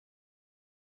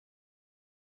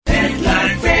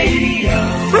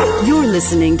You're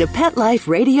listening to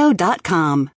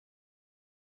PetLifeRadio.com.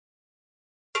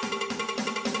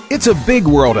 It's a big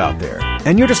world out there,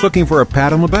 and you're just looking for a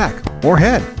pat on the back or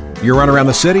head. You run around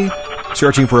the city,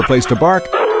 searching for a place to bark,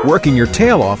 working your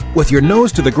tail off with your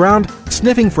nose to the ground,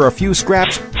 sniffing for a few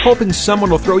scraps, hoping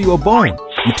someone will throw you a bone.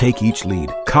 You take each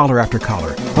lead, collar after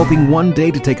collar, hoping one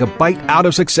day to take a bite out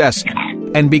of success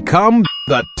and become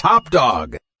the top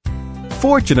dog.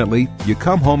 Fortunately, you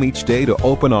come home each day to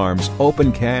open arms,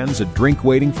 open cans, a drink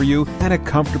waiting for you, and a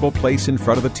comfortable place in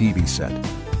front of the TV set.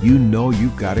 You know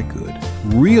you've got it good,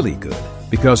 really good,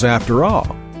 because after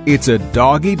all, it's a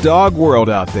doggy-dog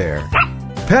world out there.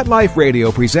 Pet Life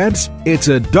Radio presents It's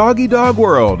a Doggy Dog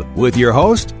World with your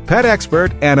host, pet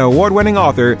expert, and award-winning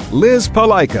author Liz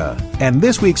Palaika, and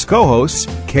this week's co-hosts,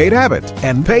 Kate Abbott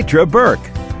and Petra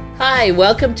Burke. Hi,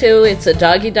 welcome to It's a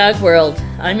Doggy Dog World.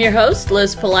 I'm your host,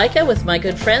 Liz Palaika, with my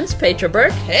good friends, Petra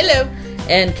Burke. Hello.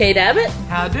 And Kate Abbott.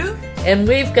 How do? And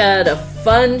we've got a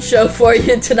fun show for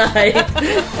you tonight.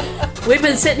 We've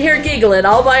been sitting here giggling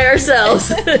all by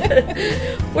ourselves.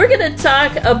 We're going to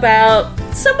talk about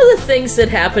some of the things that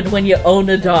happen when you own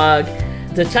a dog.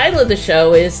 The title of the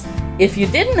show is, If You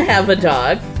Didn't Have a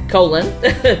Dog, fill in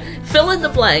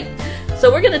the blank. So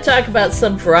we're going to talk about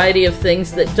some variety of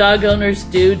things that dog owners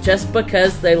do just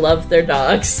because they love their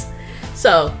dogs.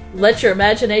 So let your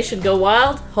imagination go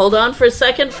wild. Hold on for a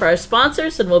second for our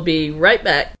sponsors, and we'll be right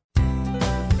back.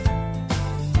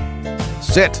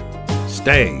 Sit.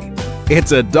 Stay.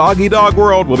 It's a Doggy Dog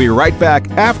World. We'll be right back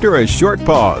after a short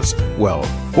pause. Well,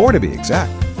 4 to be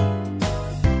exact.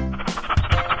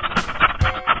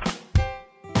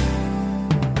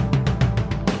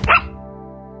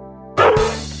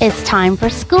 It's time for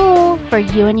school for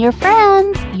you and your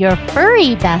friends, your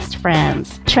furry best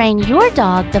friends. Train your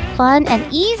dog the fun and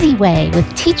easy way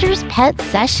with Teacher's Pet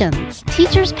Sessions.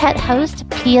 Teacher's Pet host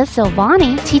Pia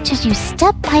Silvani teaches you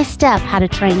step-by-step how to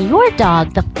train your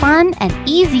dog the fun and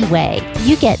easy way.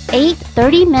 You get 8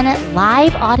 30-minute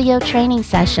live audio training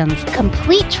sessions,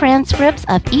 complete transcripts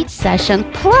of each session,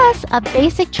 plus a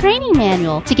basic training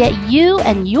manual to get you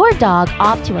and your dog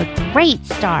off to a great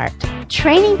start.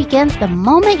 Training begins the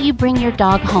moment you bring your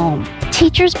dog home.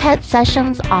 Teacher's Pet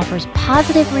Sessions offers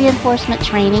positive reinforcement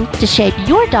training to shape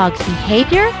your dog's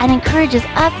behavior and encourages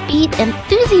upbeat,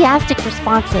 enthusiastic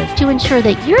responses to ensure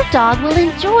that your dog will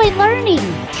enjoy learning.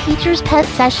 Teacher's Pet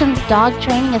Sessions dog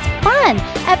training is fun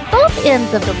at both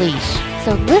ends of the leash.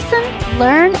 So listen,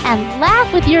 learn, and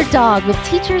laugh with your dog with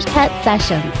Teacher's Pet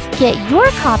Sessions. Get your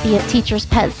copy of Teacher's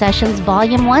Pet Sessions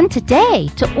Volume 1 today.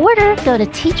 To order, go to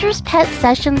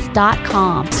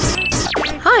teacherspetsessions.com.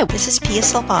 Hi, this is Pia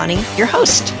Silvani, your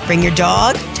host. Bring your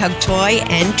dog, tug toy,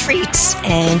 and treats,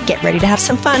 and get ready to have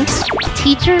some fun.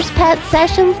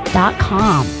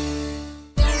 teacherspetsessions.com.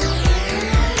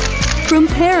 From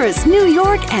Paris, New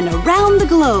York, and around the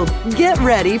globe, get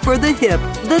ready for the hip,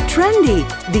 the trendy,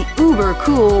 the uber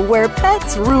cool where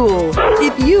pets rule.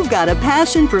 If you've got a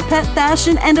passion for pet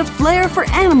fashion and a flair for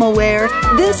animal wear,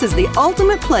 this is the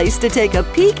ultimate place to take a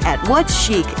peek at what's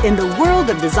chic in the world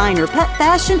of designer pet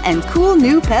fashion and cool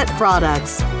new pet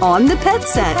products. On the Pet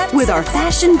Set with our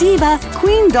fashion diva,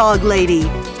 Queen Dog Lady.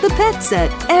 The Pet Set,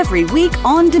 every week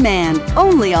on demand,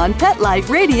 only on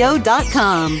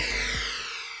PetLifeRadio.com.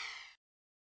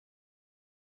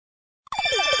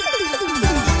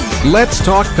 Let's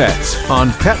Talk Pets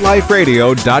on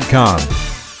PetLifeRadio.com.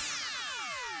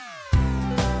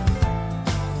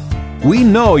 We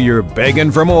know you're begging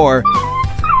for more.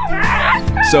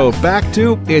 So back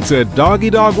to It's a Doggy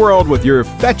Dog World with your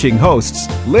fetching hosts,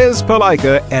 Liz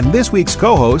Palaika, and this week's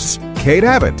co-hosts, Kate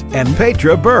Abbott and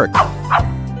Petra Burke.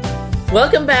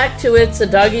 Welcome back to It's a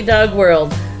Doggy Dog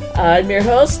World. I'm your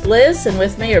host, Liz, and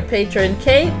with me are Petra and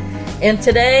Kate. And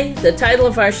today, the title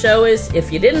of our show is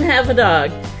If You Didn't Have a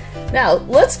Dog. Now,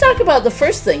 let's talk about the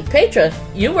first thing. Petra,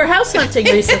 you were house hunting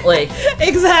recently.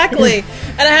 Exactly.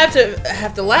 And I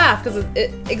have to laugh because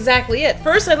it's exactly it.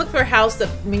 First, I looked for a house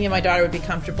that me and my daughter would be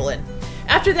comfortable in.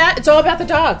 After that, it's all about the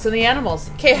dogs and the animals.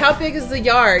 Okay, how big is the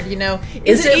yard? You know,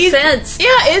 is it fenced?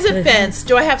 Yeah, is it fenced?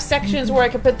 Do I have sections where I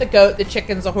can put the goat, the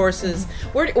chickens, the horses?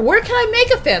 Where can I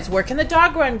make a fence? Where can the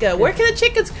dog run go? Where can the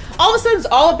chickens? All of a sudden, it's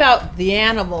all about the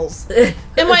animals. Did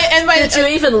you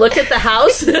even look at the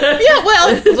house? Yeah, well,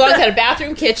 as long as it had a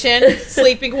bathroom, kitchen,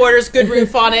 sleeping quarters, good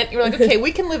roof on it, you're like, okay,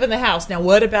 we can live in the house. Now,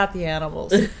 what about the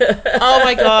animals? Oh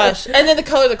my gosh! And then the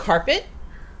color of the carpet.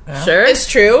 Yeah. Sure. It's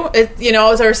true.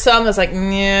 There's some that's like,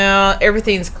 yeah,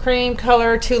 everything's cream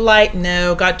color, too light.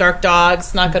 No, got dark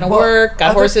dogs, not going to work.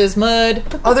 Got horses, mud.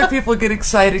 Other people get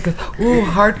excited because, ooh,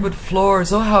 hardwood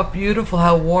floors. Oh, how beautiful,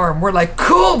 how warm. We're like,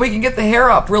 cool, we can get the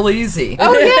hair up real easy.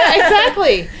 Oh, yeah,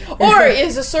 exactly. Or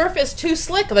is the surface too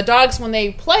slick? The dogs, when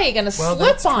they play, going to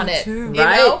slip on it. Too. You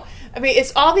know? I mean,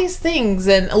 it's all these things,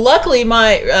 and luckily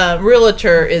my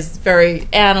realtor is very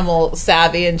animal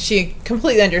savvy, and she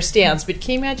completely understands. But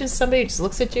can you imagine somebody who just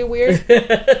looks at you weird?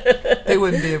 They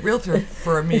wouldn't be a realtor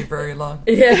for me very long.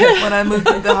 Yeah. When I moved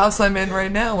to the house I'm in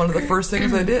right now, one of the first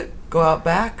things I did, go out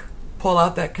back, pull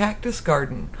out that cactus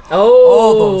garden.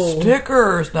 Oh, those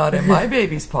stickers, not in my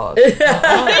baby's paws.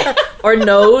 or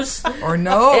nose. Or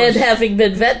nose. And having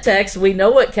been vet techs, we know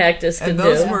what cactus can and do.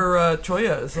 those were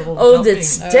Choyas. Oh, that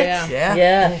stick.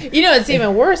 Yeah. You know, it's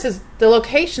even worse is the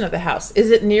location of the house.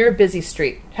 Is it near a busy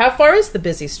street? How far is the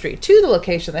busy street to the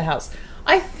location of the house?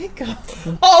 I think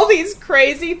of all these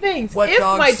crazy things. What if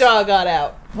dogs- my dog got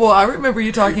out. Well, I remember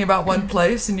you talking about one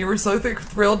place, and you were so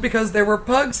thrilled because there were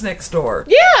pugs next door.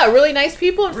 Yeah, really nice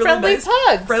people and Really friendly nice,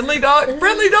 pugs. friendly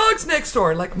dogs next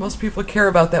door. Like most people care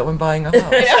about that when buying a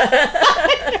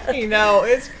house. You know,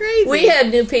 it's crazy. We had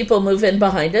new people move in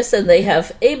behind us, and they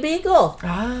have a beagle.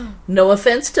 Ah. No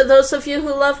offense to those of you who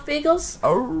love beagles,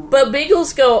 Oh. but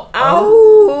beagles go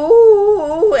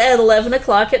ow at 11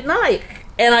 o'clock at night.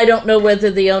 And I don't know whether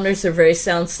the owners are very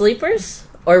sound sleepers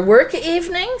or work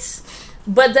evenings,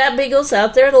 but that beagle's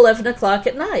out there at 11 o'clock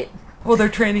at night. Well, they're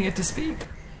training it to speak.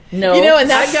 No, You know, and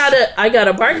that's- I got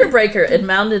a barker breaker and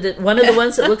mounted it, one of the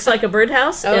ones that looks like a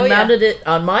birdhouse, Oh, and yeah. mounted it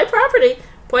on my property,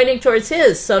 pointing towards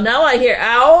his. So now I hear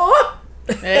ow.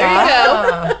 There you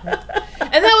go.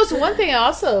 And that was one thing I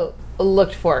also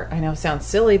looked for. I know it sounds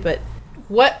silly, but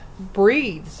what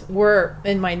breeds were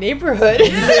in my neighborhood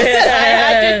that I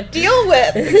had to deal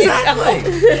with?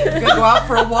 Exactly. You're going to go out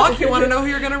for a walk, you want to know who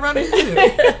you're going to run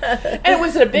into. And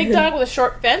was it a big dog with a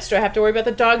short fence? Do I have to worry about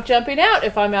the dog jumping out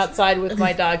if I'm outside with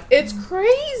my dog? It's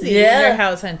crazy when Yeah. you're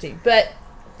house hunting. But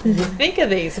think of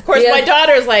these. Of course, Yeah. my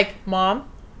daughter's like, Mom,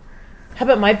 how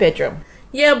about my bedroom?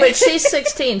 Yeah, but she's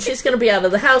 16. She's going to be out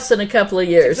of the house in a couple of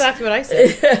years. Exactly what I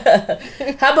said.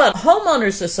 How about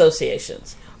homeowners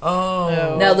associations?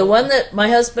 Oh. Now, the one that my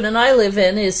husband and I live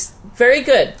in is very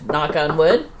good, knock on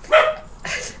wood.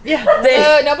 Yeah.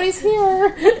 They- Nobody's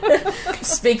here.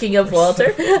 Speaking of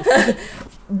Walter,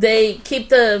 they keep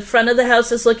the front of the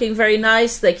houses looking very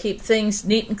nice. They keep things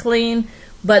neat and clean,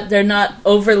 but they're not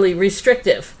overly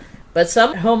restrictive. But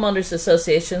some homeowners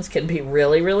associations can be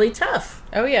really, really tough.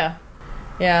 Oh, yeah.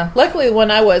 Yeah. Luckily, when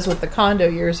I was with the condo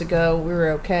years ago, we were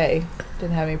okay.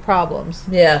 Didn't have any problems.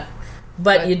 Yeah.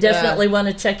 But But, you definitely want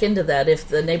to check into that if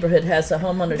the neighborhood has a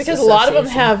homeowners Because a association. lot of them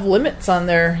have limits on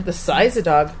the size of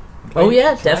dog. Oh,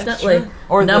 yeah, Right, definitely. sure.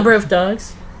 Or Number of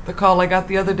dogs. The call I got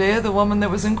the other day, the woman that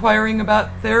was inquiring about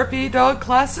therapy dog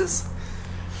classes,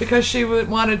 because she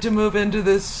wanted to move into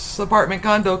this apartment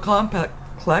condo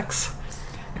complex,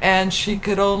 and she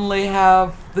could only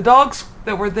have, the dogs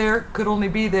that were there could only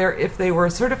be there if they were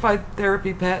a certified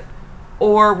therapy pet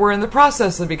or were in the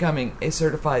process of becoming a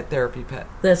certified therapy pet.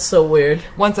 That's so weird.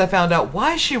 Once I found out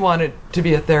why she wanted to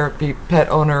be a therapy pet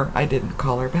owner, I didn't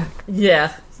call her back.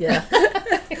 Yeah, yeah,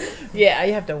 Yeah,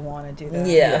 you have to want to do that.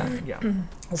 yeah. Yeah.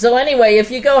 So anyway, if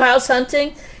you go house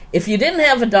hunting, if you didn't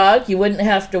have a dog, you wouldn't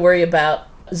have to worry about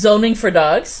zoning for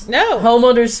dogs. No.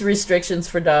 Homeowners restrictions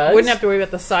for dogs. Wouldn't have to worry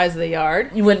about the size of the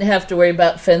yard. You wouldn't have to worry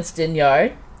about fenced-in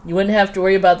yard. You wouldn't have to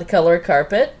worry about the color of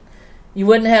carpet. You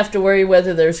wouldn't have to worry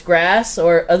whether there's grass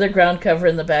or other ground cover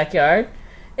in the backyard.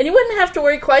 And you wouldn't have to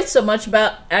worry quite so much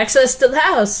about access to the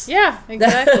house. Yeah,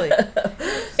 exactly.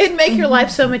 It'd make your life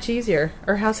so much easier.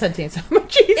 Or house hunting so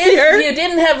much easier. If you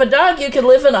didn't have a dog, you could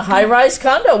live in a high-rise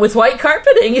condo with white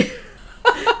carpeting.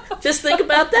 Just think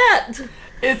about that.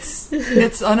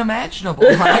 It's unimaginable,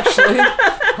 actually.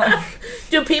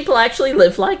 Do people actually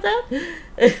live like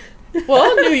that?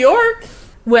 Well, New York.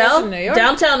 Well, Yes, in New York.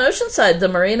 downtown Oceanside, the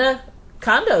marina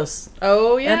condos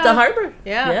Oh, yeah. at the harbor.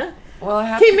 Yeah. Well, I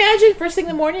have Can you imagine first thing in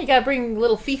the morning you gotta bring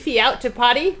little Fifi out to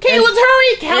potty? Okay, And- let's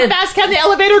hurry! How and- fast can the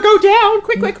elevator go down?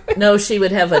 Quick, quick, quick. No, she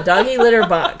would have a doggy litter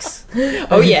box.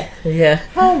 Oh yeah. Yeah.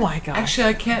 Oh my gosh. Actually,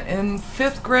 I can't. In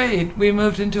 5th grade, we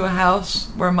moved into a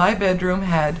house where my bedroom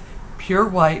had pure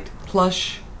white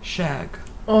plush shag.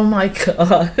 Oh my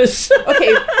gosh.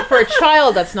 Okay, for a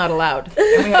child that's not allowed.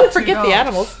 And we had 2 Forget dogs. the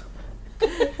animals.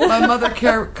 My mother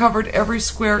covered every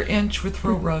square inch with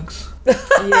throw rugs.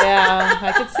 Yeah,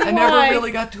 I could see I why. never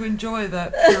really got to enjoy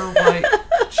that pure white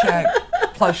shag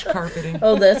plush carpeting.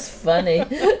 Oh, that's funny.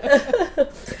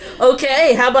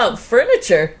 Okay, how about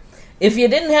furniture? If you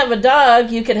didn't have a dog,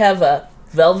 you could have a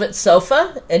velvet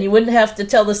sofa, and you wouldn't have to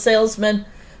tell the salesman,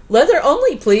 leather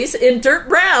only, please, in dirt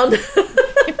brown.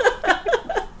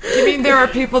 You mean there are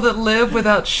people that live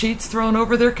without sheets thrown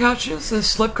over their couches as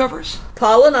slipcovers?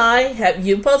 Paul and I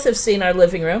you both have seen our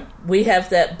living room. We have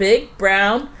that big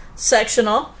brown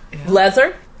sectional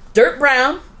leather, dirt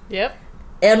brown, Yep.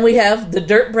 and we have the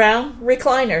dirt brown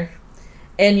recliner.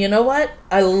 And you know what?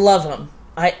 I love them.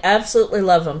 I absolutely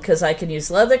love them because I can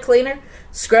use leather cleaner,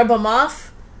 scrub them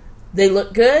off. They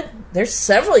look good. They're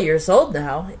several years old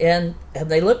now, and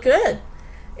they look good.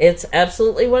 It's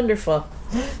absolutely wonderful.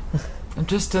 I'm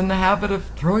just in the habit of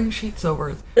throwing sheets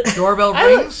over. Doorbell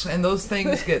rings, and those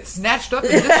things get snatched up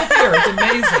and disappear. It's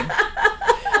amazing.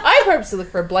 I purposely look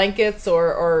for blankets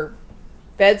or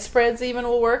bedspreads even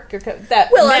will work. Or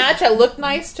that match, that look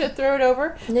nice to throw it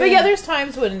over. Yeah. But yeah, there's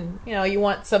times when, you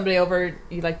want somebody over,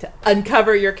 you like to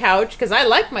uncover your couch, because I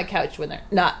like my couch when they're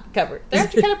not covered. They're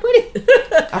actually kind of pretty.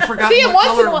 I forgot See them what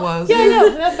once in color a it while. was. Yeah, I know.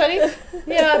 Isn't that funny?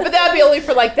 Yeah, but that would be only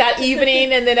for like that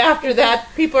evening, and then after that,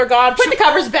 people are gone. Put the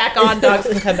covers back on. Dogs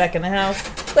can come back in the house.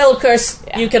 Well, of course,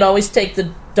 you can always take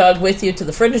the dog with you to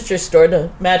the furniture store to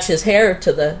match his hair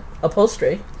to the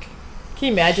upholstery. Can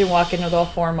you imagine walking with all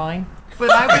four of mine? But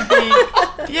I would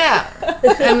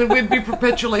be, and it would be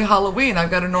perpetually Halloween. I've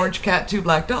got an orange cat, 2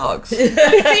 black dogs.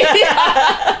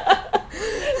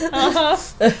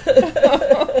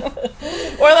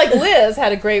 Or like Liz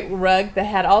had a great rug that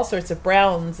had all sorts of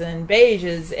browns and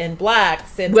beiges and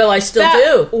blacks. And Well, I still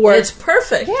do. Or It's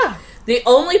perfect. Yeah. The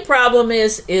only problem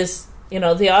is the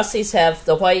Aussies have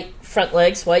the white front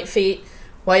legs, white feet,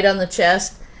 white on the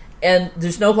chest, and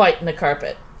there's no white in the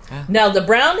carpet. Now, the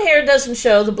brown hair doesn't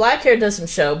show, the black hair doesn't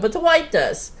show, but the white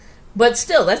does. But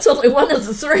still, that's only one of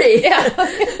the 3. Yeah.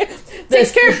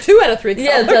 Takes care of 2 out of 3 colors.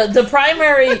 Yeah, the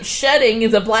primary shedding,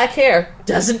 the black hair,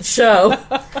 doesn't show.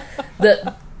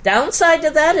 The downside to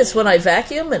that is when I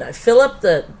vacuum and I fill up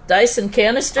the Dyson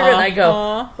canister and I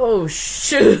go, oh,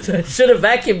 shoot, I should have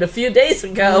vacuumed a few days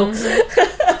ago.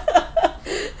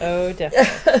 Oh,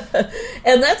 definitely.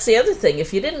 And that's the other thing.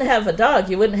 If you didn't have a dog,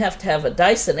 you wouldn't have to have a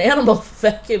Dyson animal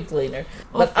vacuum cleaner.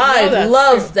 But I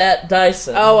love that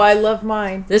Dyson. Oh, I love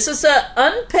mine. This is an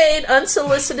unpaid,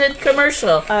 unsolicited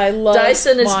commercial. I love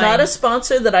Dyson is mine. not a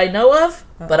sponsor that I know of,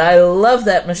 but I love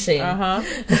that machine.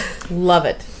 Love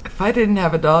it. If I didn't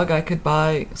have a dog, I could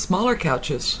buy smaller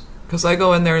couches. Because I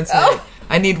go in there and say,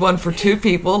 I need one for 2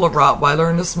 people, a Rottweiler,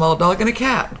 and a small dog, and a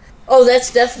cat. Oh,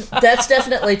 that's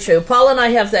definitely true. Paul and I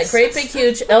have that great big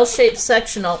huge L-shaped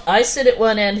sectional. I sit at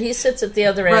one end, he sits at the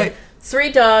other end. Right. 3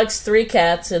 dogs, 3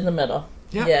 cats in the middle.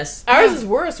 Yep. Yes. Ours is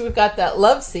worse. We've got that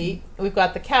love seat, we've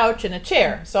got the couch and a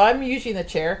chair. So I'm using the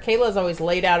chair. Kayla's always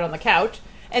laid out on the couch.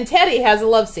 And Teddy has a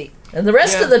love seat. And the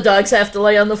rest of the dogs have to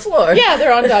lay on the floor. Yeah,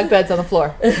 they're on dog beds on the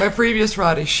floor. My previous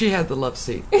Roddy, she had the love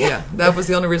seat. Yeah, that was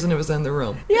the only reason it was in the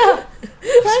room. Yeah,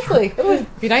 exactly. It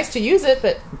would be nice to use it,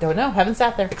 but don't know. Haven't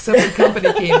sat there. Except when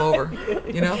company came over,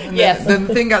 And Yes. then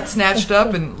the thing got snatched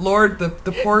up, and Lord, the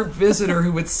poor visitor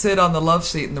who would sit on the love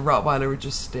seat, and the Rottweiler would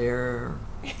just stare.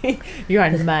 You're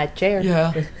on my chair.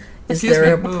 Yeah. Is Excuse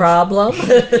there me, a move. problem?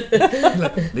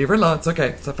 Leave her alone. It's okay.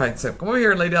 It's fine. So come over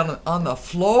here and lay down on the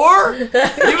floor? You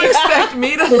expect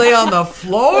me to lay on the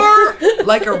floor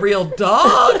like a real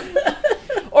dog?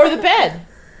 Or the bed.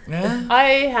 Yeah.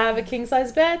 I have a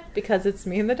king-size bed because it's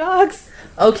me and the dogs.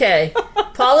 Okay.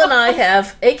 Paul and I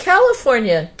have a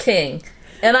California king,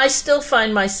 and I still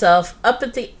find myself up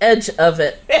at the edge of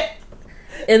it.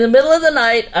 In the middle of the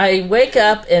night, I wake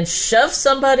up and shove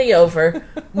somebody over.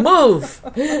 Move.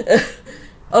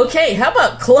 Okay, how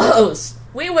about clothes?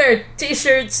 We wear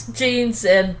t-shirts, jeans,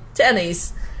 and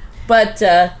tennies. But,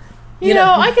 You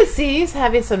know, I could see he's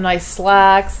having some nice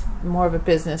slacks, more of a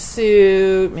business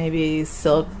suit, maybe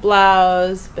silk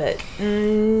blouse, but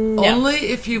no. Only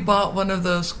if you bought one of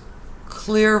those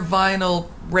clear vinyl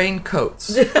raincoats.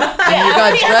 And you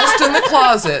got dressed in the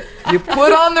closet. You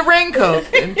put on the raincoat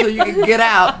until you could get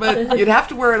out, but you'd have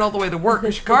to wear it all the way to work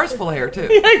because your car's full of hair, too.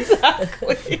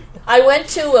 Exactly. I went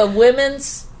to a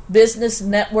women's business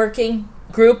networking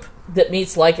group that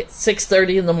meets like at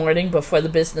 6:30 in the morning before the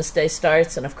business day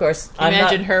starts, and of course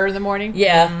Imagine her in the morning.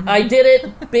 Yeah, I did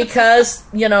it because,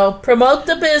 promote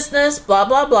the business, blah,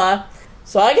 blah, blah.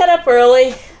 So I got up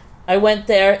early, I went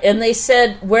there, and they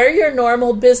said, wear your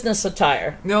normal business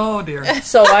attire. Oh, dear.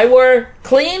 So I wore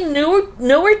clean,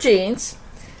 newer jeans,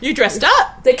 You dressed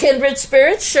up. the Kindred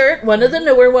Spirits shirt, one of the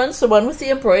newer ones, the one with the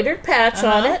embroidered patch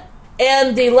on it.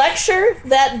 And the lecture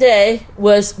that day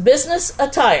was business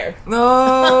attire.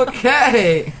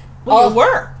 Okay. Well, you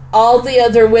were. All the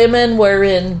other women were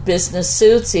in business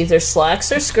suits, either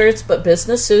slacks or skirts, but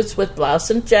business suits with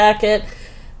blouse and jacket,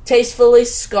 tastefully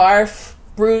scarf,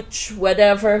 brooch,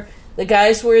 whatever. The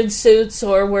guys were in suits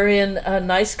or were in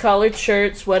nice collared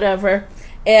shirts, whatever.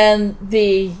 And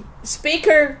the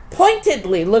speaker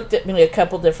pointedly looked at me a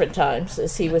couple different times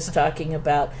as he was talking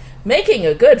about making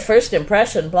a good first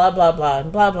impression, blah, blah, blah,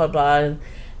 and blah, blah, blah.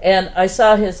 And I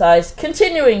saw his eyes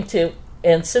continuing to,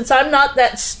 and since I'm not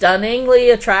that stunningly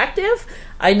attractive,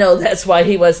 I know that's why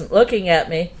he wasn't looking at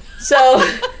me. So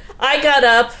I got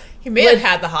up. He may have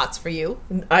had the hots for you.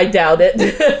 I doubt it.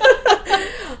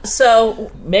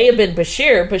 So, may have been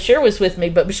Bashir. Bashir was with me,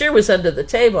 but Bashir was under the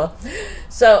table.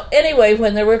 So, anyway,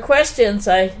 when there were questions,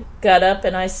 I got up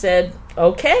and I said,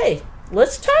 okay,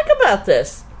 let's talk about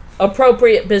this.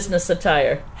 Appropriate business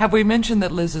attire. Have we mentioned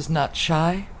that Liz is not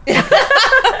shy?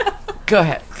 Go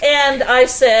ahead. And I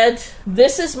said,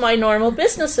 this is my normal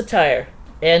business attire.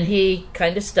 And he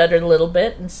kind of stuttered a little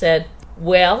bit and said,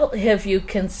 well, have you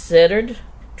considered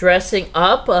dressing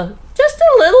up just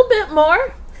a little bit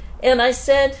more? And I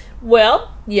said,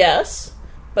 well, yes,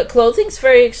 but clothing's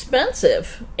very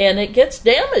expensive and it gets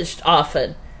damaged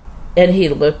often. And he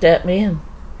looked at me and,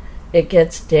 it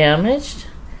gets damaged?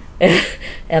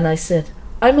 And I said,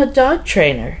 I'm a dog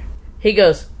trainer. He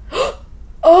goes,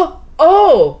 oh,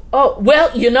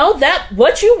 well, you know, that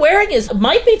what you're wearing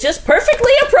might be just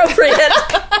perfectly appropriate.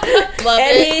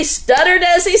 And he stuttered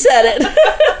as he said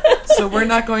it. So we're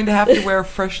not going to have to wear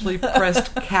freshly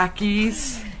pressed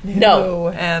khakis? No.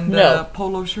 And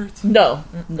polo shirts? No.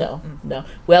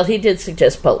 Well, he did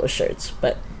suggest polo shirts,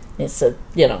 but he said,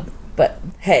 but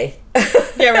hey.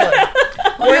 Yeah, really.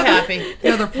 We're happy. The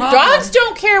other problem. Dogs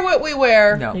don't care what we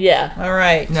wear. No. Yeah. All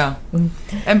right. No.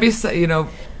 And besides,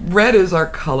 red is our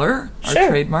color, our Sure.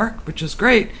 trademark, which is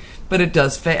great, but it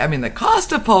does fade. I mean, the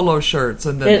cost of polo shirts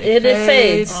and then It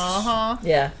fades. Uh-huh.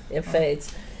 Yeah, it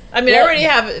fades. I mean, Yeah. I already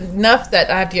have enough that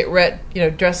I have to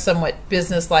get dressed somewhat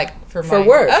business-like for my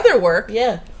work. other work.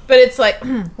 Yeah. But it's like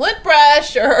lint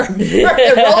brush or the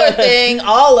roller thing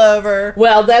all over.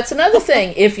 Well, that's another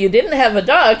thing. If you didn't have a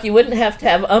dog, you wouldn't have to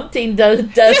have umpteen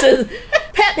dozen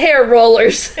pet hair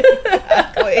rollers.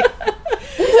 Exactly.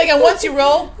 It's like, and once you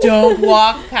roll, don't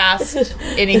walk past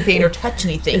anything or touch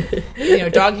anything.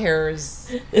 Dog hair is,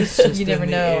 you never in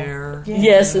the know. air. Yeah.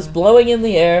 Yes, it's blowing in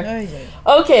the air. Oh,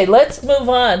 yeah. Okay, let's move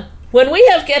on. When we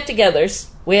have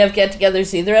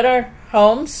get-togethers either at our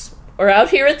homes or out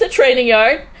here at the training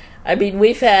yard. I mean,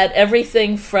 we've had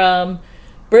everything from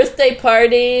birthday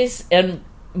parties and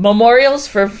memorials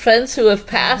for friends who have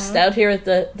passed out here at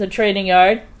the training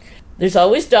yard. There's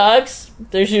always dogs.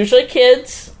 There's usually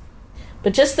kids.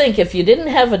 But just think, if you didn't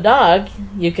have a dog,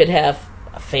 you could have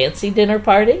a fancy dinner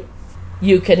party.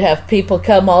 You could have people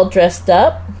come all dressed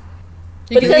up.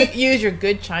 You But can use your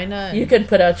good china. And You could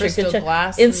put out your crystal good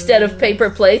glasses. instead of paper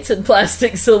plates and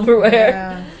plastic silverware.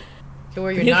 Yeah. You can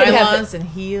wear your You could have nylons and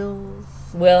heels.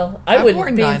 Well, I I've wouldn't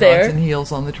worn be nylons there. and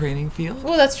heels on the training field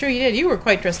Well, that's true. You did. You were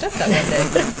quite dressed up that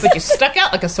one day, but you stuck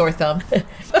out like a sore thumb. for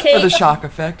the Kate, shock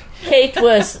effect. Kate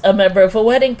was a member of a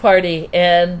wedding party,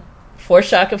 and for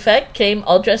shock effect, came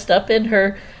all dressed up in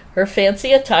her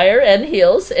fancy attire and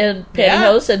heels and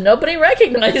pantyhose, and nobody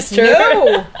recognized her.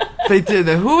 No. They did.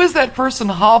 Who is that person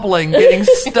hobbling, getting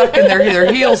stuck in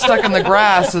their heels stuck in the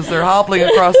grass as they're hobbling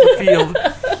across the field?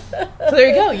 So there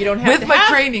you go. You don't have With to my have,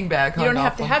 training bag You hung don't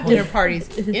have off to one have point. dinner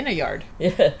parties in a yard. Yeah.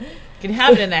 You can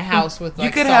have it in a house with. You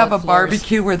Like, could solid have a floors.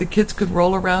 barbecue where the kids could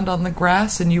roll around on the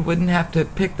grass and you wouldn't have to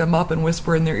pick them up and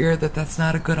whisper in their ear that that's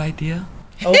not a good idea.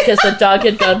 Oh, because the dog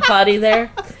had gone potty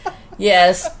there?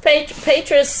 Yes.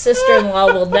 Petra's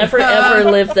sister-in-law will never, ever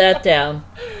live that down.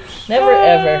 Never,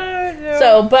 ever. No.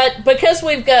 So, but because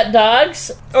we've got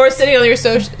dogs, Or sitting on your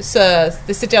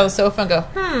they sit down on the sofa and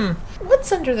go,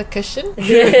 what's under the cushion?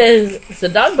 it's a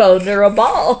dog bone or a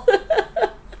ball.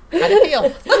 How do you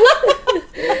feel?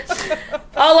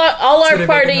 All our Did it make a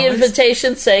party noise?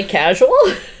 invitations say casual.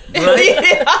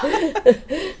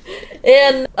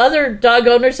 And other dog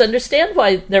owners understand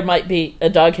why there might be a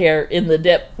dog hair in the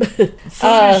dip. Food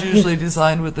is usually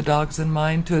designed with the dogs in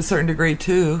mind to a certain degree,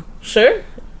 too. Sure.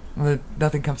 But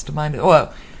nothing comes to mind.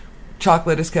 Well,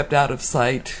 chocolate is kept out of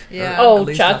sight. Yeah. Or at Oh,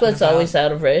 least chocolate's up and about. always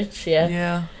out of reach, yeah.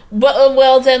 Yeah.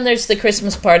 Well, then there's the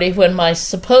Christmas party when my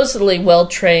supposedly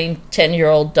well-trained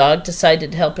 10-year-old dog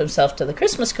decided to help himself to the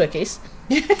Christmas cookies.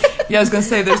 Yeah, I was going to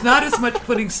say, there's not as much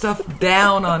putting stuff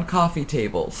down on coffee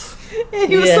tables.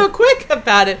 He was Yeah. so quick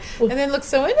about it, and then looked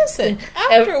so innocent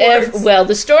afterwards. Well,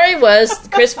 the story was the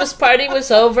Christmas party was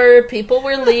over, people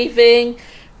were leaving,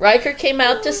 Riker came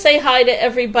out to say hi to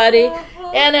everybody,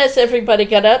 and as everybody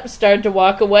got up and started to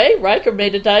walk away, Riker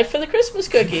made a dive for the Christmas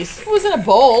cookies. It was in a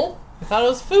bowl. I thought it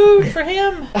was food for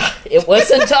him. It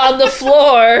wasn't on the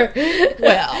floor.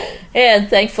 Well, And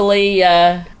thankfully,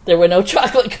 there were no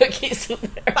chocolate cookies in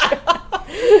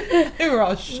there. they were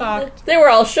all shocked. They were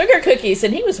all sugar cookies,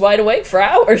 and he was wide awake for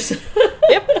hours.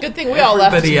 Yep, good thing we all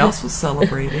left. Everybody else was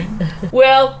celebrating.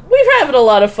 Well, we're having a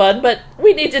lot of fun, but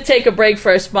we need to take a break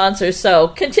for our sponsors, so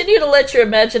continue to let your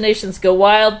imaginations go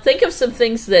wild. Think of some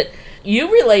things that you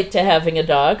relate to having a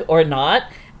dog or not,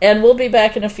 and we'll be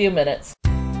back in a few minutes.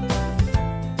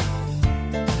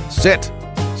 Sit.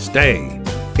 Stay.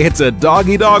 It's a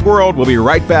doggy dog world. We'll be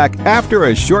right back after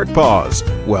a short pause.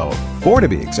 Well, 4 to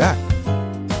be exact.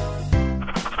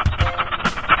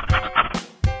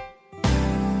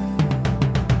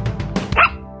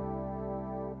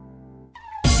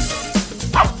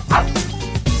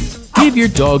 Give your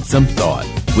dog some thought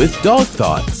with Dog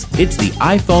Thoughts. It's the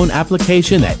iPhone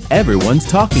application that everyone's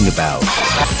talking about.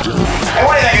 Hey,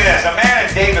 what do you think of this? A man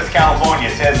in Davis, California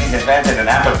says he's invented an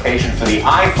application for the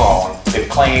iPhone that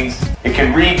claims it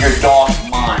can read your dog's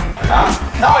mind. Huh?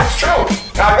 No, it's true.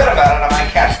 I read about it on my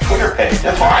cat's Twitter page.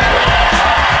 That's why.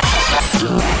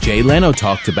 Jay Leno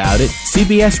talked about it,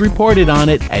 CBS reported on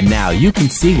it, and now you can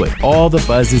see what all the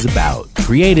buzz is about.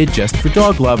 Created just for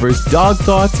dog lovers, Dog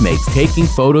Thoughts makes taking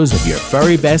photos of your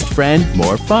furry best friend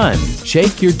more fun.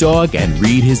 Shake your dog and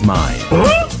read his mind.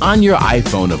 On your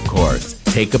iPhone, of course.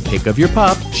 Take a pic of your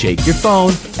pup, shake your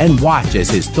phone, and watch as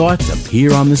his thoughts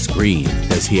appear on the screen.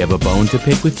 Does he have a bone to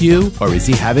pick with you, or is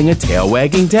he having a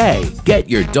tail-wagging day? Get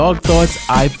your Dog Thoughts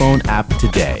iPhone app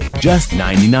today. Just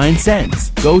 99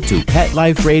 cents. Go to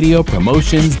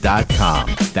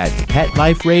PetLifeRadioPromotions.com. That's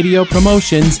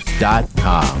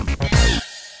PetLifeRadioPromotions.com.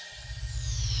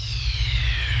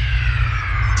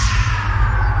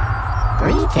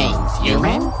 Greetings,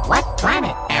 humans. What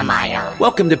planet am I on?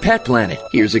 Welcome to Pet Planet.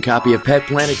 Here's a copy of Pet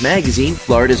Planet Magazine,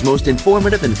 Florida's most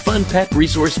informative and fun pet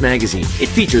resource magazine. It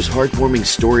features heartwarming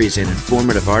stories and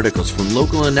informative articles from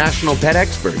local and national pet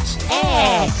experts.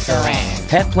 Excellent.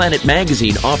 Pet Planet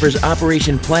Magazine offers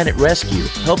Operation Planet Rescue,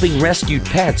 helping rescued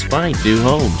pets find new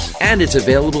homes. And it's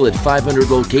available at 500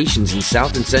 locations in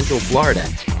South and Central Florida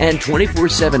and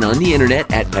 24/7 on the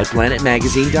internet at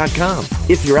PetPlanetMagazine.com.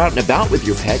 If you're out and about with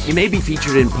your pet, you may be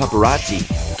featured in Paparazzi,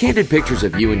 candid pictures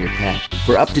of you and your pet.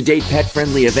 For up-to-date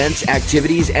pet-friendly events,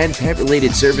 activities, and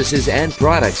pet-related services and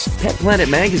products, Pet Planet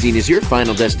Magazine is your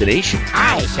final destination.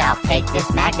 I shall take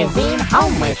this magazine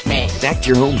home with me. Back to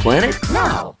your home planet?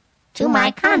 No, to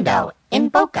my condo in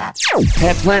Boca.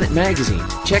 Pet Planet Magazine.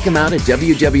 Check them out at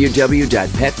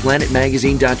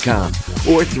www.petplanetmagazine.com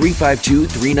or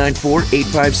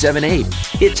 352-394-8578.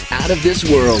 It's out of this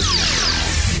world.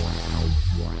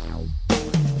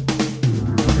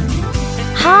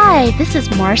 Hi, this is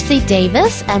Marcy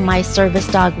Davis and my service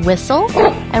dog Whistle,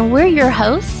 and we're your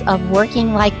hosts of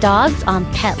Working Like Dogs on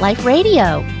Pet Life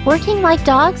Radio. Working Like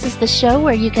Dogs is the show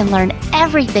where you can learn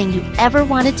everything you ever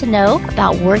wanted to know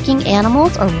about working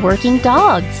animals or working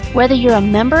dogs. Whether you're a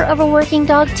member of a working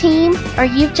dog team or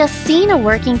you've just seen a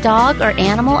working dog or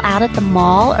animal out at the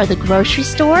mall or the grocery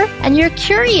store and you're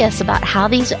curious about how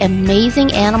these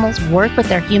amazing animals work with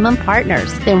their human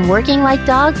partners, then Working Like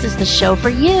Dogs is the show for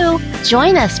you.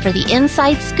 Join us for the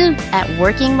inside scoop at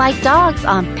Working Like Dogs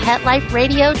on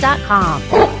PetLifeRadio.com.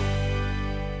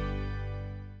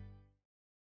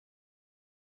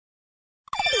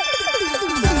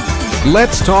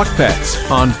 Let's Talk Pets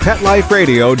on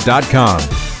PetLifeRadio.com.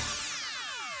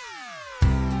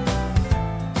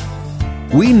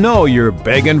 We know you're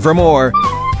begging for more.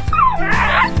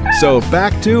 So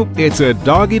back to It's a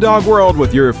Doggy Dog World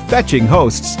with your fetching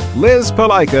hosts, Liz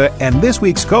Palika, and this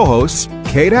week's co-hosts,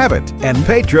 Kate Abbott and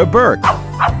Petra Burke.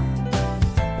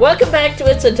 Welcome back to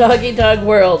It's a Doggy Dog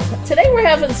World. Today we're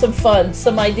having some fun,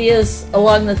 some ideas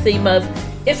along the theme of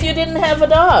if you didn't have a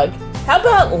dog. How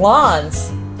about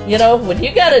lawns? You know, when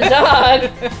you got a dog,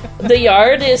 the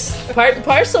yard is part and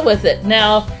parcel with it.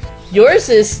 Now, yours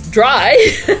is dry.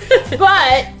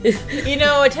 But, you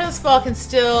know, a tennis ball can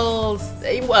still,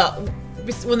 well,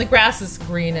 when the grass is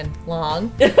green and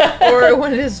long, or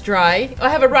when it is dry. I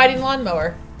have a riding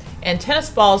lawnmower, and tennis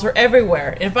balls are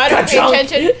everywhere. And if I don't pay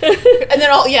attention, and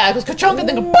then it goes ka-chunk, and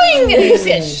then go boing, and you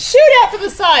see it shoot out from the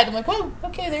side. I'm like, whoa,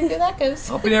 okay, there that goes.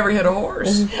 Hope we never hit a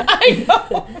horse. I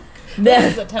know.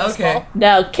 This is a tennis ball.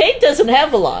 Now, Kate doesn't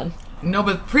have a lawn. No,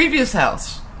 but the previous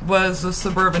house was a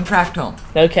suburban tract home.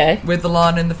 Okay. With the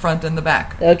lawn in the front and the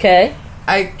back. Okay.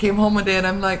 I came home one day and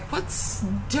I'm like, what's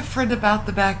different about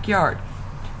the backyard?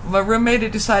 My roommate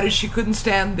had decided she couldn't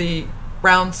stand the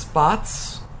brown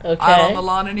spots out on the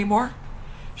lawn anymore.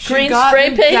 Green spray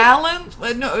paint? Gallons,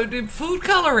 food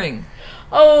coloring.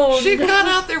 Oh, She'd gone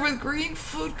out there with green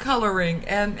food coloring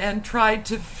and tried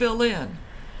to fill in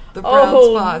the brown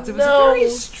spots. It was a very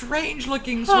strange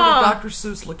looking, sort of Dr.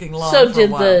 Seuss looking lawn. So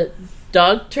did the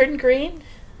dog turn green?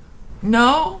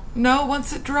 No.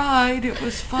 Once it dried, it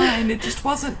was fine. It just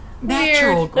wasn't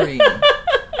natural green.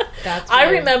 I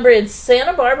remember in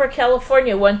Santa Barbara,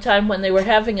 California, one time when they were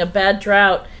having a bad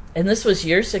drought, and this was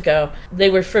years ago, they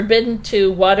were forbidden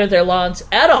to water their lawns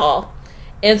at all.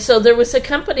 And so there was a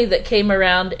company that came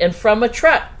around and from a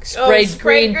truck sprayed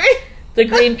the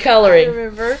green coloring. I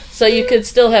remember. So you could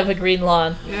still have a green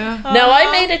lawn. Yeah. Now,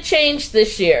 I made a change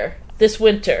this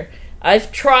winter.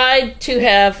 I've tried to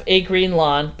have a green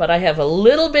lawn, but I have a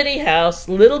little bitty house,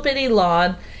 little bitty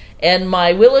lawn, and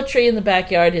my willow tree in the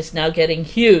backyard is now getting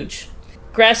huge.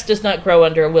 Grass does not grow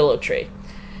under a willow tree.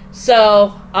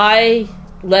 So I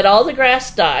let all the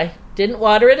grass die, didn't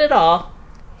water it at all,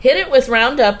 hit it with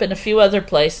Roundup in a few other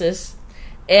places,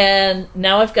 and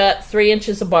now I've got 3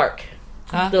 inches of bark.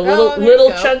 The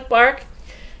little chunk bark.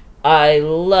 I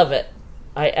love it.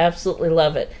 I absolutely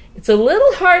love it. It's a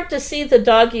little hard to see the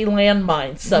doggy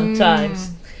landmines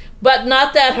sometimes, but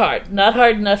not that hard. Not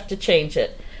hard enough to change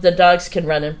it. The dogs can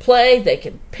run and play. They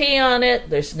can pee on it.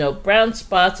 There's no brown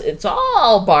spots. It's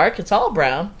all bark. It's all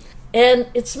brown. And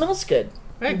it smells good.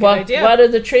 Right, good idea. Water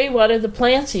the tree, water the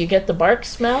plant, so you get the bark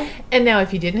smell. And now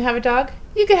if you didn't have a dog,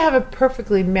 you could have a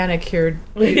perfectly manicured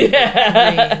green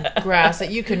grass that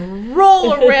you can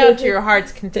roll around to your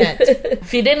heart's content.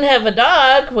 If you didn't have a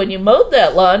dog, when you mowed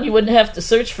that lawn, you wouldn't have to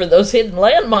search for those hidden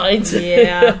landmines.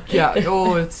 Yeah. Yeah.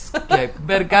 Oh,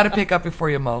 better got to pick up before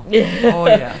you mow. Oh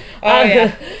yeah. Oh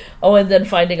yeah. Oh, and then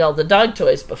finding all the dog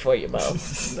toys before you mow.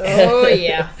 Oh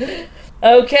yeah.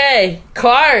 Okay,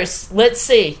 cars. Let's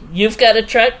see. You've got a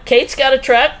truck. Kate's got a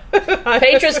truck.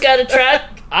 Petra's got a truck.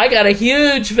 I got a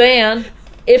huge van.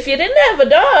 If you didn't have a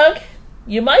dog,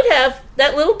 you might have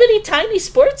that little bitty tiny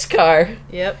sports car.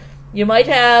 Yep. You might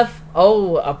have,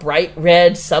 a bright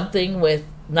red something with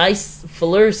nice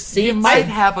velour seats. You might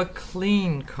have a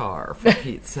clean car, for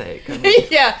Pete's sake. I mean,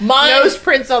 Yeah. Nose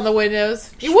prints on the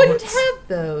windows. You wouldn't have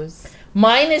those.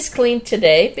 Mine is clean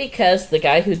today because the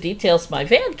guy who details my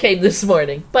van came this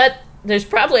morning. But there's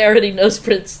probably already nose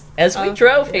prints as we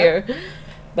drove here.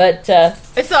 But I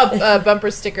saw a bumper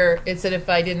sticker. It said, if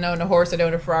I didn't own a horse, I'd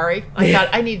own a Ferrari. I thought,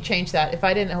 I need to change that. If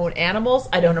I didn't own animals,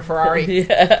 I'd own a Ferrari.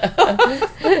 Yeah.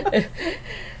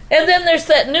 And then there's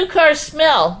that new car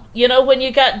smell. You know, when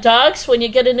you got dogs, when you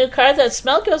get a new car, that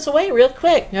smell goes away real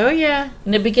quick. Oh, yeah.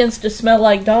 And it begins to smell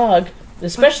like dog,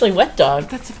 especially wet dog.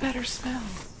 That's a better smell.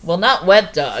 Well, not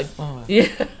wet dog. Oh. Yeah.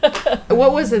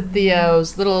 What was it?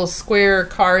 Those little square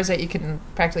cars that you can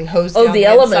practically hose Oh, down the the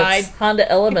Elements. inside?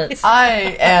 Honda Elements.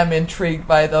 I am intrigued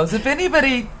by those. If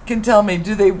anybody can tell me,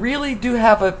 do they really do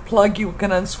have a plug you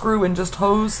can unscrew and just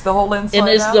hose the whole inside And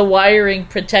is out? the wiring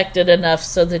protected enough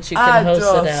so that you can hose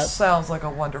it out? Sounds like a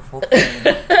wonderful thing.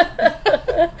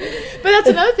 But that's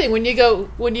another thing. When you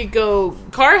go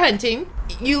car hunting,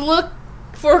 you look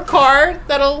for a car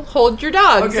that'll hold your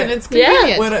dogs, Okay. and it's convenient.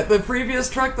 Yeah. When the previous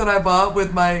truck that I bought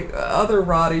with my other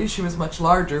Roddy, she was much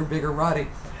larger, bigger Roddy,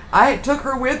 I took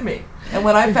her with me. And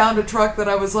when I found a truck that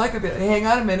I was like, hang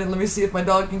on a minute, let me see if my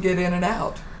dog can get in and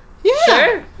out. Yeah.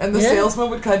 Sure. And the Yeah.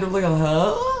 salesman would kind of look,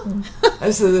 huh?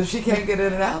 I said, if she can't get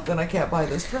in and out, then I can't buy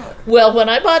this truck. Well, when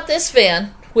I bought this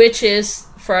van, which is,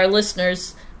 for our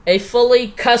listeners, a fully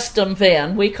custom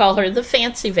van, we call her the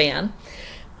fancy van.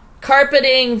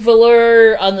 Carpeting,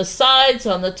 velour on the sides,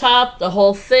 on the top, the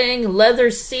whole thing, leather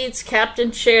seats,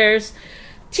 captain chairs,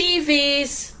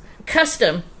 TVs,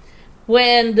 custom.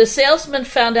 When the salesman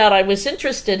found out I was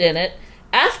interested in it,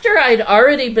 after I'd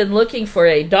already been looking for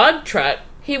a dog truck,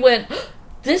 he went,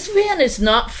 this van is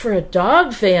not for a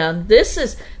dog van. This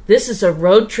is a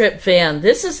road trip van.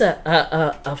 This is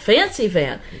a fancy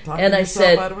van. And I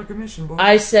said, out of a commission, boy.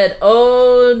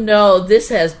 oh no, this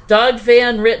has dog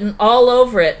van written all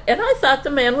over it. And I thought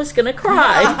the man was going to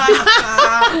cry.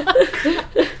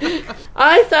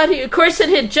 I thought of course it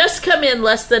had just come in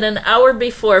less than an hour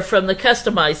before from the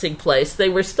customizing place. They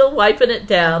were still wiping it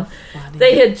down.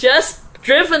 They had just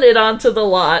driven it onto the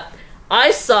lot.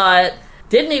 I saw it,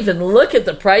 didn't even look at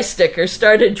the price sticker,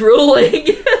 started drooling.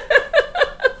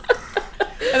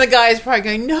 And the guy's probably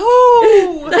going, no,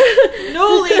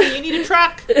 lady, you need a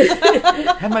truck.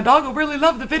 And my dog will really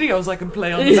love the videos I can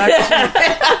play on the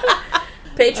back.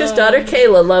 Petra's daughter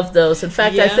Kayla loved those. In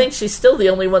fact, I think she's still the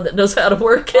only one that knows how to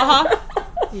work it.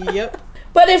 Yep.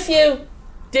 But if you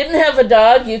didn't have a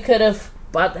dog, you could have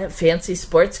bought that fancy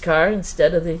sports car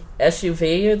instead of the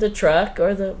SUV or the truck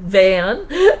or the van.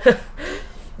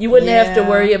 You wouldn't have to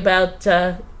worry about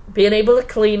being able to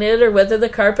clean it, or whether the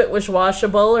carpet was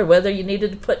washable, or whether you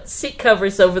needed to put seat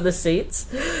covers over the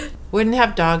seats. Wouldn't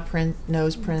have dog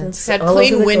nose prints. Had all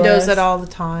clean over the windows glass. at all the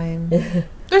time.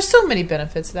 There's so many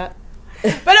benefits to that.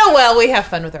 But oh well, we have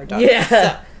fun with our dogs.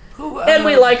 Yeah. So. And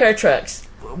we like our trucks.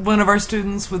 one of our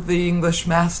students with the English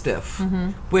Mastiff.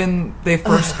 When they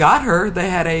first got her, they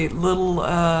had a little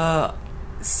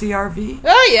CRV.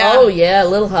 Oh, yeah. Oh, yeah,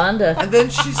 little Honda. And then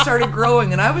she started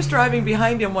growing, and I was driving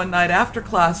behind him one night after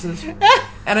classes,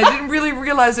 and I didn't really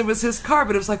realize it was his car,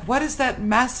 but it was like, what is that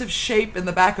massive shape in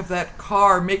the back of that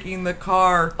car making the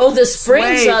car Oh, the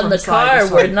springs sway on from the side car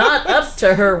to were side? not up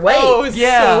to her weight. Oh,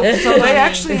 Yeah, so so they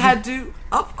actually had to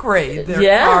upgrade their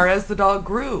Yeah. car as the dog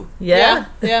grew. Yeah.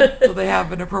 Yeah. So they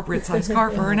have an appropriate size car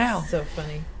for her now. So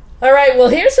funny. All right, well,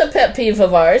 here's a pet peeve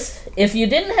of ours. If you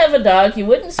didn't have a dog, you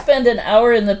wouldn't spend an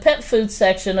hour in the pet food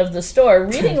section of the store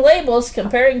reading labels,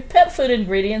 comparing pet food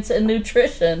ingredients and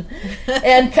nutrition,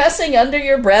 and cussing under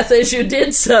your breath as you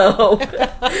did so.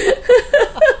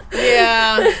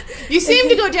 Yeah. You seem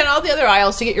to go down all the other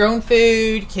aisles to get your own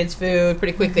food, kids' food,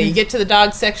 pretty quickly. You get to the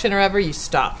dog section or whatever, you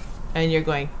stop. And you're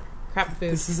going, crap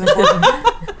food. This is important.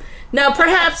 Now,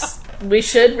 perhaps we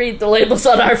should read the labels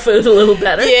on our food a little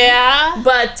better. Yeah.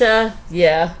 But,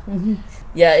 yeah.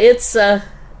 Yeah, it's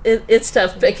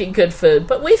tough picking good food.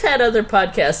 But we've had other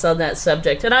podcasts on that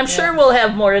subject, and I'm sure we'll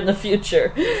have more in the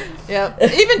future. Yeah.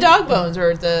 Even dog bones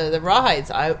or the rawhides.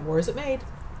 Where is it made?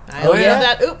 I Oh, don't yeah. know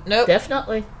that. Oop, nope.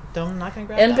 Definitely. I'm not going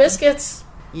to grab And that biscuits.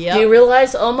 Yep. Do you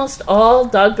realize almost all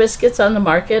dog biscuits on the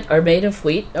market are made of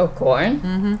wheat or corn?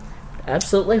 Mm-hmm.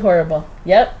 Absolutely horrible.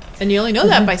 Yep. And you only know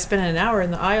that by spending an hour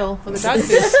in the aisle for the dog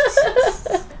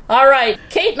food. All right.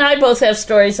 Kate and I both have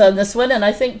stories on this one, and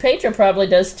I think Petra probably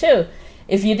does too.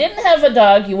 If you didn't have a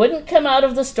dog, you wouldn't come out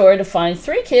of the store to find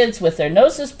 3 kids with their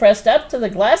noses pressed up to the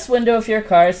glass window of your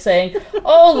car saying,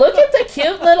 "Oh, look at the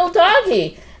cute little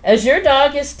doggy," as your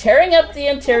dog is tearing up the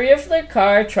interior of their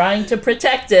car trying to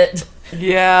protect it.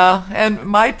 Yeah, and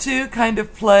my two kind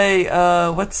of play,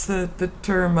 what's the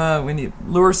term when you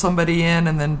lure somebody in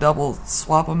and then double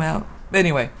swap them out?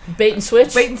 Anyway. Bait and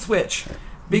switch? Bait and switch.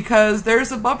 Because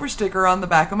there's a bumper sticker on the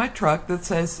back of my truck that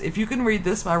says, if you can read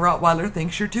this, my Rottweiler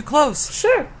thinks you're too close.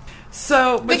 Sure.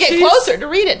 So, They get closer to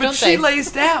read it, but don't she they?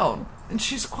 lays down, and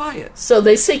she's quiet. So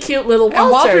they see cute little Walter.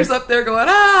 And Walter's up there going,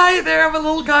 hi there, I'm a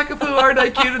little cockapoo, aren't I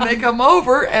cute? And they come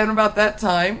over, and about that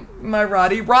time, my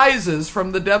Roddy rises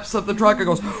from the depths of the truck and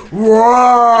goes,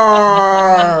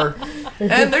 roar!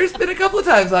 And there's been a couple of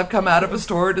times I've come out of a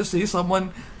store to see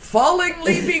someone falling,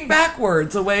 leaping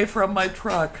backwards away from my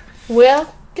truck.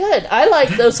 Well, good. I like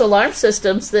those alarm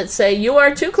systems that say you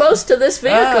are too close to this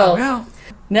vehicle. Oh, yeah.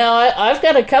 Now, I've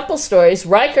got a couple stories.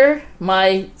 Riker,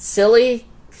 my silly,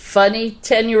 funny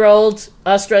 10-year-old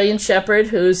Australian Shepherd,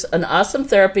 who's an awesome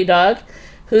therapy dog,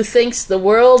 who thinks the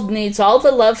world needs all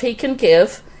the love he can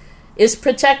give, is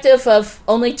protective of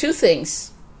only 2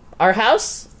 things, our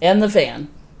house and the van.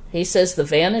 He says the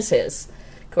van is his.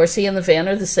 Of course, he and the van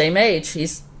are the same age.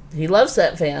 He loves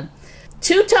that van.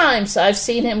 2 times I've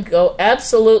seen him go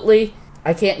absolutely,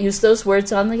 I can't use those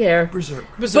words on the air.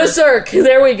 Berserk.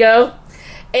 There we go.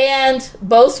 And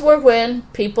both were when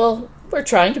people were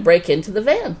trying to break into the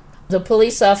van. The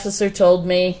police officer told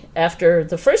me after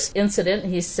the first incident,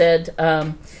 he said,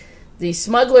 the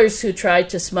smugglers who tried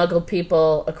to smuggle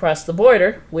people across the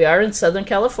border, we are in Southern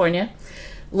California,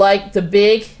 like the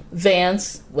big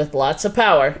vans with lots of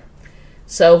power.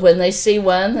 So when they see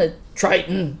one, the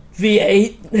Triton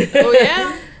V8, Oh,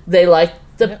 yeah? they like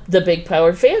the big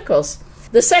powered vehicles.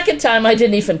 The second time I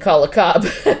didn't even call a cop,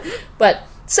 but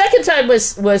second time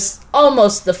was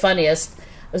almost the funniest. I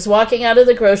was walking out of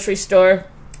the grocery store.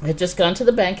 I had just gone to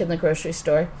the bank in the grocery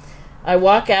store. I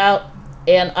walk out,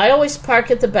 and I always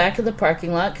park at the back of the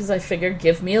parking lot because I figured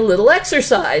give me a little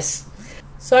exercise.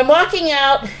 So I'm walking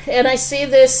out, and I see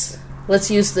this, let's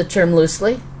use the term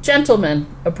loosely, gentleman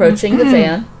approaching the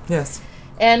van. Yes.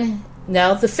 And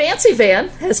now the fancy van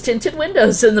has tinted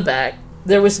windows in the back.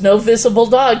 There was no visible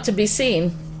dog to be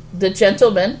seen. The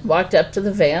gentleman walked up to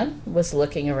the van, was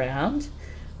looking around,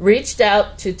 reached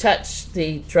out to touch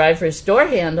the driver's door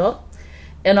handle,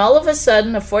 and all of a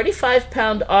sudden a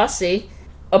 45-pound Aussie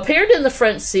appeared in the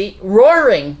front seat,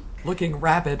 roaring. Looking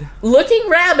rabid. Looking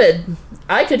rabid.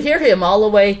 I could hear him all the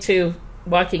way to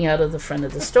walking out of the front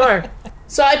of the store.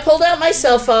 So I pulled out my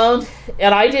cell phone,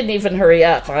 and I didn't even hurry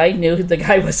up. I knew the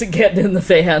guy wasn't getting in the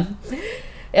van.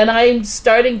 And I'm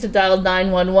starting to dial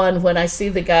 911 when I see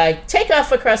the guy take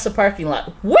off across the parking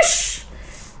lot. Whoosh!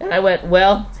 And I went,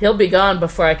 well, he'll be gone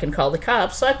before I can call the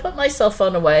cops. So I put my cell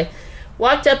phone away,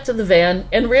 walked up to the van,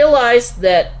 and realized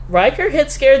that Riker had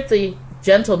scared the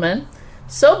gentleman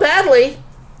so badly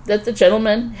that the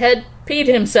gentleman had peed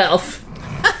himself.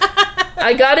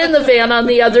 I got in the van on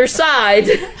the other side.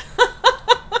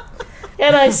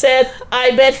 And I said,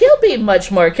 I bet he'll be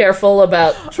much more careful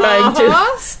about trying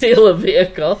to steal a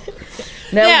vehicle.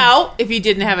 Now, if you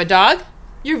didn't have a dog,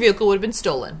 your vehicle would have been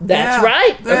stolen. That's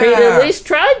right. Or he'd at least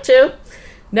tried to.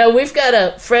 Now, we've got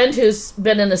a friend who's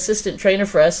been an assistant trainer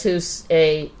for us who's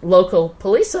a local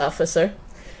police officer.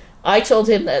 I told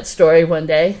him that story one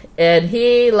day, and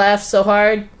he laughed so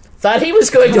hard, thought he was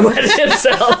going to wet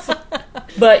himself.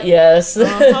 But yes,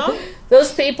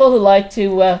 those people who like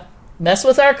to mess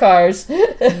with our cars.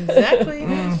 Exactly.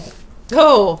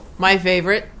 Oh, my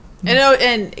favorite.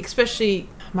 And especially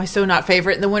my not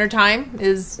favorite in the wintertime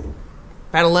is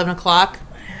about 11 o'clock.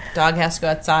 Dog has to go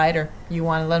outside, or you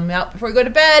want to let him out before you go to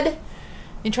bed.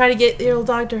 You try to get your little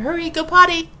dog to hurry, go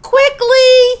potty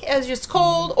quickly, as it's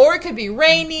cold, or it could be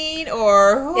raining,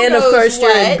 or who and knows of course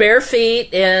what. you're in bare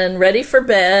feet and ready for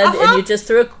bed, and you just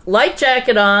threw a light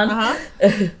jacket on.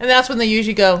 And that's when they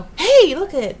usually go, "Hey,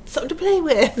 look at something to play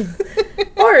with."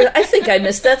 Or, I think I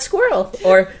missed that squirrel.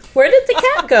 Or, where did the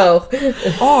cat go?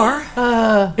 Or,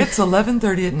 it's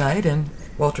 11:30 at night, and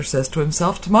Walter says to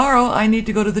himself, tomorrow I need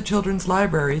to go to the children's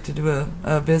library to do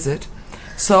a visit.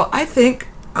 So I think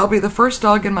I'll be the first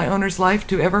dog in my owner's life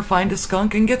to ever find a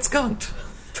skunk and get skunked.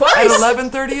 Twice! At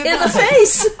 11:30 at night. In the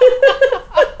face!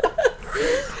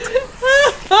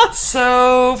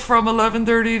 So from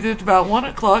 11:30 to about 1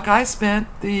 o'clock, I spent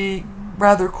the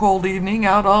rather cold evening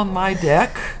out on my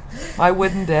deck, my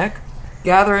wooden deck,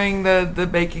 gathering the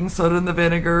baking soda and the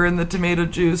vinegar and the tomato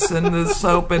juice and the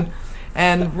soap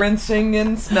and rinsing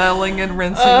and smelling and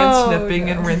rinsing and sniffing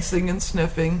and rinsing and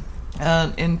sniffing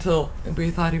until we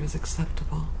thought he was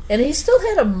acceptable. And he still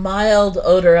had a mild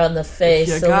odor on the face.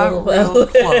 You got real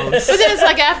close. But then it's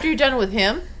like after you're done with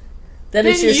him, then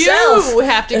it's yourself. You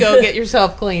have to go get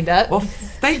yourself cleaned up. Well,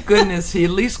 thank goodness he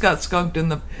at least got skunked in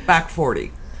the back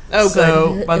 40. Oh,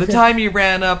 so good. By the time he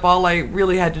ran up, all I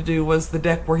really had to do was the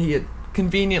deck where he had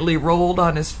conveniently rolled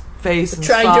on his face and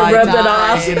trying to rub it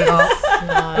off. Get it off.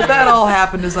 But that all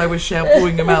happened as I was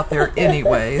shampooing him out there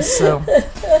anyway. So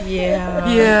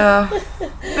yeah,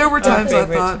 there were times I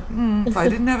thought, if I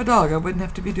didn't have a dog, I wouldn't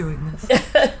have to be doing this.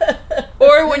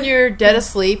 Or when you're dead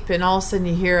asleep and all of a sudden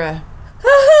you hear a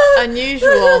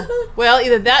unusual, well,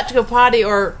 either that to go potty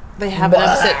or they have an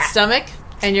upset stomach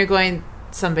and you're going,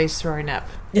 somebody's throwing up.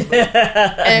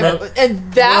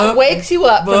 and that wakes you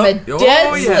up from a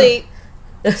dead sleep.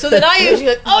 So then I usually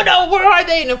like, oh no, where are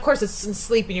they? And of course it's in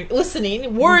sleep and you're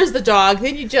listening. Where is the dog?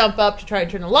 Then you jump up to try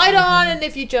and turn the light on, and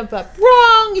if you jump up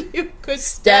wrong, you could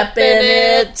step in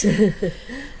it.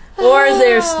 Or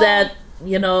there's that,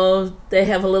 they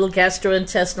have a little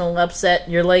gastrointestinal upset.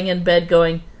 You're laying in bed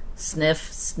going,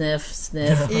 sniff, sniff,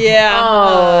 sniff. Yeah.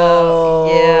 Oh.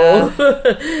 Yeah.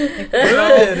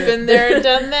 Been there and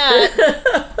done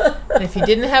that. And if you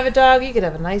didn't have a dog, you could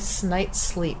have a nice night's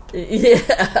sleep.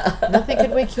 Yeah. Nothing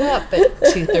could wake you up at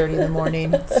 2:30 in the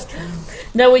morning.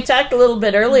 Now, we talked a little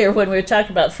bit earlier when we were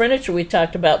talking about furniture, we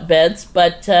talked about beds,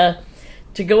 but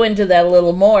to go into that a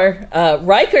little more,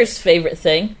 Riker's favorite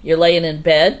thing, you're laying in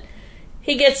bed,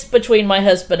 he gets between my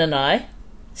husband and I,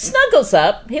 snuggles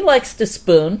up, he likes to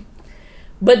spoon,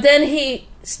 but then he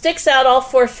sticks out all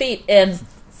 4 feet and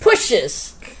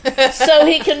pushes so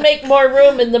he can make more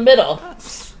room in the middle.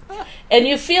 And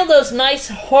you feel those nice,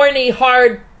 horny,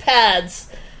 hard pads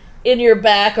in your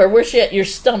back or worse yet, your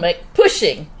stomach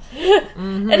pushing.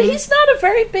 Mm-hmm. And he's not a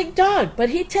very big dog, but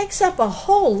he takes up a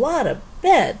whole lot of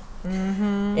bed.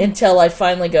 Mm-hmm. Until I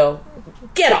finally go,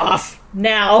 get off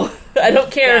now. I don't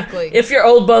care if your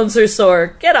old bones are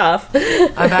sore. Get off.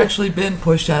 I've actually been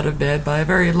pushed out of bed by a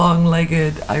very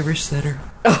long-legged Irish setter.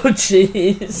 Oh,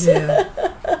 jeez. Yeah.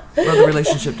 Well, the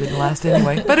relationship didn't last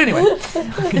anyway. But anyway.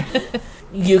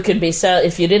 You could be sound,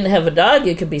 if you didn't have a dog,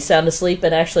 you could be sound asleep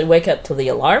and actually wake up to the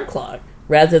alarm clock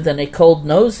rather than a cold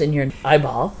nose in your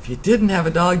eyeball. If you didn't have a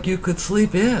dog, you could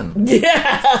sleep in.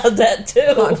 Yeah, that too.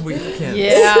 On weekends.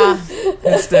 Yeah.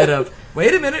 Instead of,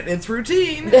 wait a minute, it's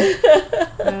routine.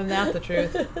 No, not the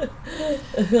truth.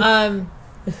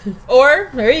 Or,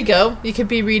 there you go, you could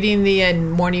be reading the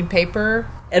morning paper.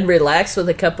 And relax with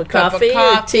a cup of coffee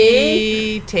or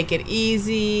tea. Take it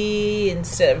easy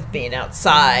instead of being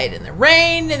outside in the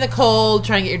rain, in the cold,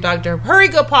 trying to get your dog to hurry,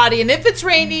 go potty. And if it's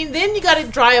raining, then you got to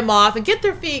dry them off and get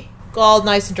their feet all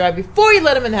nice and dry before you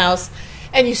let them in the house.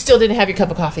 And you still didn't have your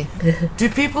cup of coffee. Do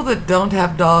people that don't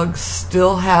have dogs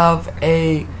still have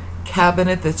a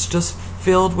cabinet that's just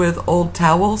filled with old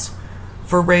towels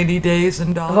for rainy days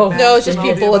and dog baths? No, it's just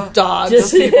people with dogs.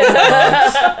 Just people with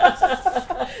dogs.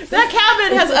 That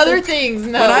cabinet has other things.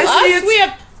 No, When I see we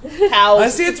have Towels. I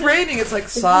see it's raining. It's like,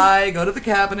 sigh, go to the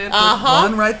cabinet. Put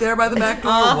one right there by the back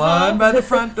door, one by the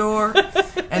front door,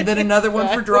 and then another one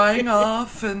for drying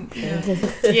off. And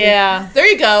Yeah. There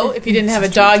you go. If you didn't have a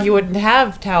dog, you wouldn't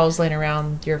have towels laying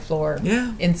around your floor.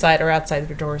 Yeah. Inside or outside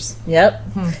your doors. Yep.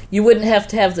 You wouldn't have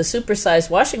to have the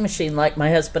supersized washing machine like my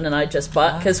husband and I just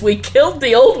bought because we killed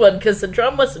the old one because the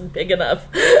drum wasn't big enough.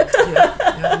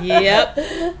 Yep.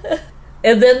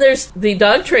 And then there's the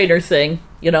dog trainer thing.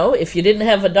 You know, if you didn't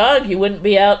have a dog, you wouldn't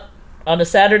be out on a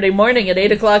Saturday morning at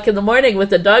 8 o'clock in the morning with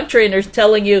the dog trainers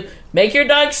telling you, make your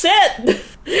dog sit.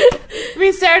 I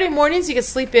mean, Saturday mornings you could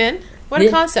sleep in? What a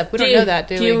concept. We don't know that,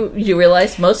 do we? You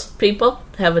realize most people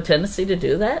have a tendency to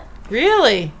do that?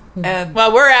 Really? And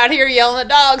well, we're out here yelling at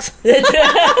dogs.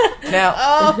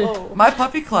 Now, my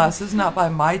puppy classes, not by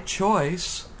my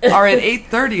choice, are at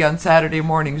 8:30 on Saturday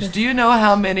mornings. Do you know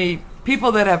how many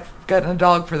people that have gotten a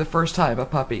dog for the first time, a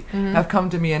puppy, have come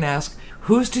to me and asked,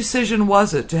 whose decision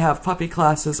was it to have puppy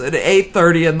classes at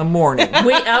 8:30 in the morning?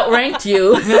 We outranked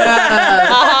you.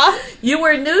 You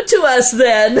were new to us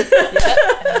then.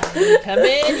 You come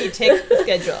in, you take the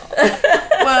schedule.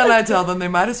 Well, and I tell them they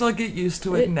might as well get used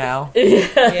to it now.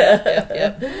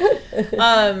 Yep.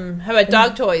 How about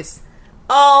dog toys?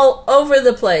 All over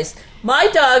the place. My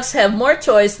dogs have more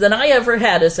toys than I ever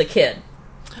had as a kid.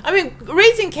 I mean,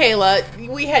 raising Kayla,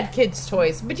 we had kids'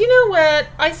 toys. But you know what?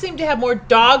 I seem to have more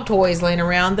dog toys laying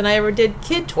around than I ever did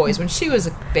kid toys when she was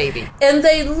a baby. And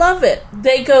they love it.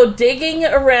 They go digging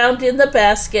around in the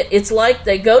basket. It's like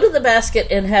they go to the basket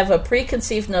and have a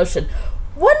preconceived notion.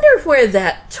 Wonder where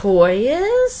that toy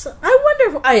is?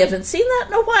 I haven't seen that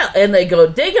in a while. And they go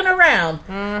digging around.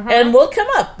 And we'll come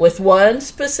up with one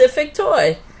specific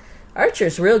toy.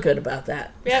 Archer's real good about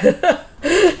that. Yep.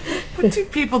 What do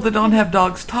people that don't have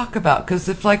dogs talk about? Because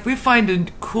if, like, we find a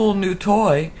cool new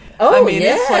toy,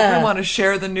 it's like we want to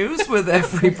share the news with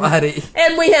everybody.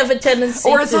 And we have a tendency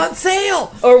or it's on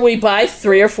sale. Or we buy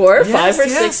 3 or 4 or 5 or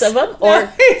 6 of them.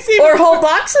 Or whole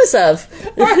boxes of.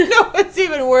 Or no, it's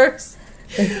even worse.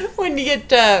 When you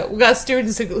get, we got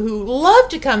students who love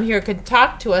to come here, could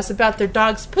talk to us about their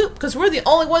dog's poop, because we're the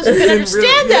only ones who can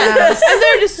understand that. Yes. And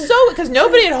they're just so, because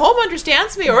nobody at home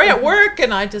understands me, or at work,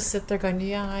 and I just sit there going,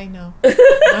 yeah, I know.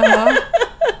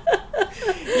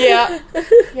 Yeah.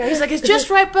 He's like, it's just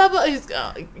right, Bubba. He's,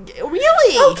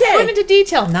 really? Okay. Going into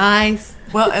detail. Nice.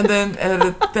 Well, and then at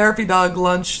a therapy dog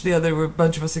lunch, there were a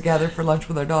bunch of us that gathered for lunch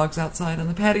with our dogs outside on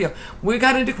the patio. We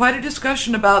got into quite a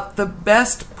discussion about the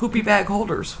best poopy bag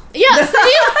holders. Yeah.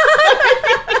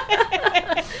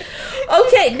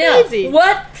 Okay, now,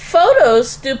 what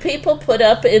photos do people put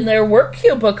up in their work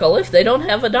cubicle if they don't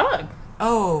have a dog?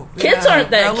 Oh, kids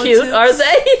aren't that cute, are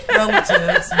they?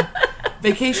 Relatives.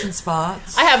 Vacation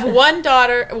spots. I have one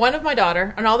of my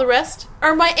daughter, and all the rest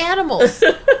are my animals.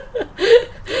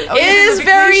 It is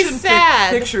very sad.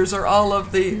 Pictures are all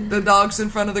of the dogs in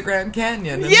front of the Grand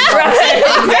Canyon. Yeah,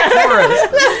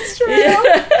 right. That's true.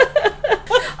 Yeah.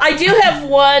 I do have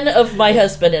one of my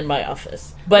husband in my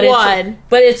office, but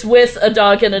it's with a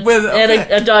dog and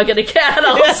a dog and a cat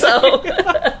also.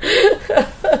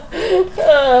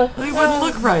 He wouldn't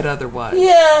look right otherwise.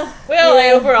 Yeah.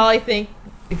 Well, overall, I think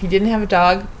if you didn't have a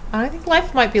dog, I think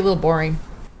life might be a little boring.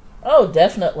 Oh,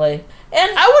 definitely.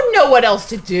 And I wouldn't know what else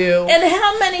to do. And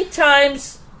how many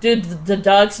times do the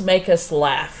dogs make us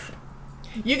laugh?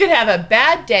 You could have a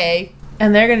bad day,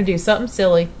 and they're going to do something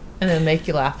silly, and then make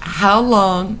you laugh. How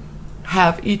long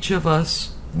have each of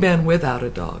us been without a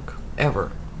dog?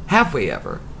 Ever? Have we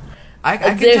ever? I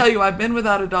can tell you I've been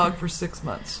without a dog for 6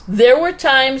 months. There were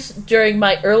times during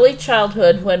my early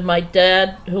childhood when my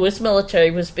dad, who was military,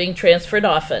 was being transferred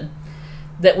often,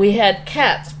 that we had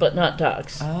cats, but not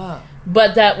dogs. Ah.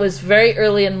 But that was very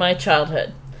early in my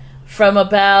childhood. From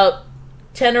about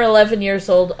 10 or 11 years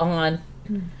old on,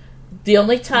 the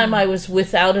only time I was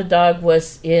without a dog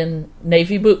was in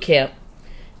Navy boot camp.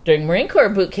 During Marine Corps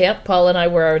boot camp, Paul and I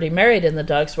were already married and the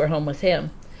dogs were home with him.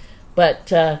 But,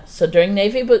 so during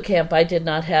Navy boot camp, I did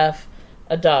not have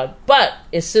a dog. But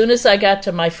as soon as I got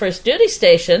to my first duty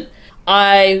station,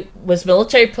 I was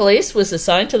military police, was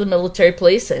assigned to the military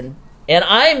police, and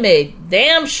I made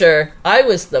damn sure I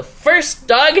was the first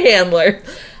dog handler.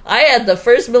 I had the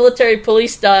first military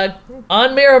police dog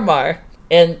on Miramar,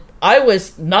 and I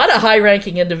was not a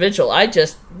high-ranking individual. I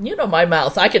just, my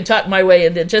mouth. I can talk my way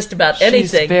into just about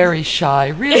anything. She's very shy.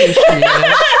 Really, she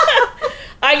is.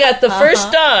 I got the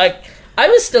first dog. I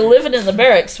was still living in the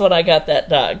barracks when I got that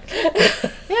dog.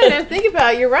 Yeah, think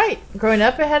about it. You're right. Growing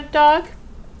up, I had a dog.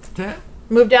 Yeah.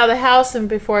 Moved out of the house, and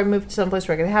before I moved to someplace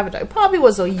where I could have a dog, it probably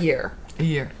was a year. A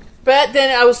year. But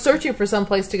then I was searching for some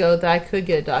place to go that I could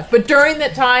get a dog. But during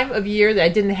that time of year that I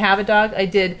didn't have a dog, I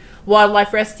did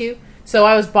wildlife rescue. So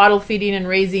I was bottle feeding and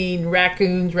raising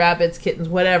raccoons, rabbits, kittens,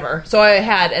 whatever. So I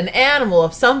had an animal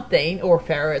of something, or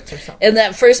ferrets or something. And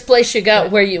that first place you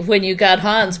got when you got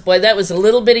Hans, boy, that was a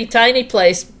little bitty tiny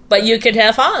place, but you could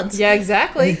have Hans. Yeah,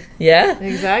 exactly. Yeah.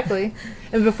 Exactly.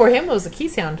 And before him was a Key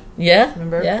Sound. Yeah.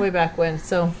 Remember? Yeah. Way back when.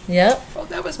 So. Yep. Well,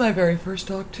 that was my very first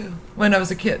dog, too, when I was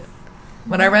a kid.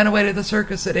 When I ran away to the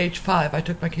circus at age 5, I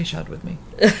took my Keeshond with me.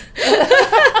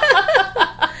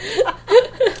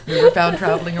 We were found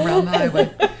traveling around the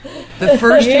highway. The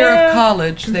first year of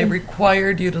college, they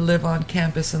required you to live on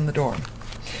campus in the dorm.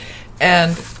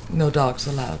 And no dogs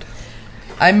allowed.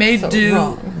 I made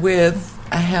do with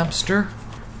a hamster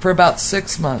for about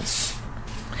 6 months.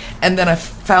 And then I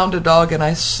found a dog and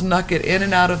I snuck it in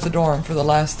and out of the dorm for the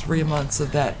last 3 months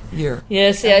of that year.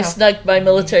 Yeah, see, I snuck my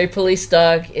military police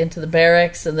dog into the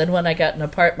barracks, and then when I got an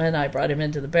apartment, I brought him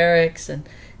into the barracks, and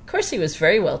of course he was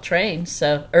very well trained,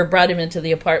 or brought him into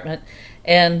the apartment,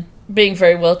 and being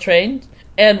very well trained,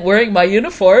 and wearing my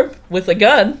uniform with a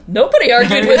gun, nobody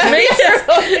argued with me.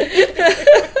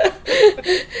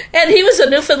 And he was a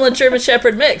Newfoundland German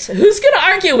Shepherd mix. Who's going to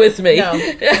argue with me? No.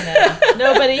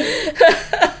 Nobody.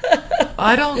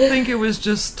 I don't think it was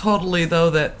just totally, though,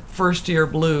 that first year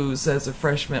blues as a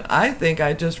freshman. I think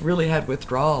I just really had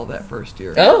withdrawal that first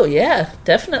year. Oh, yeah,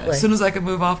 definitely. As soon as I could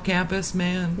move off campus,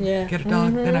 man, get a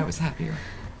dog, then I was happier.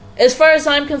 As far as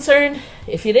I'm concerned,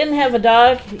 if you didn't have a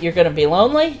dog, you're going to be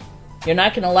lonely. You're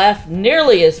not going to laugh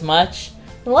nearly as much.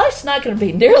 And life's not going to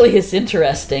be nearly as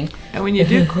interesting. And when you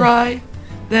do cry,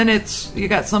 then you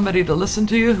got somebody to listen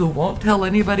to you who won't tell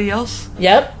anybody else.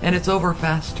 Yep. And it's over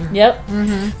faster. Yep.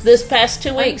 This past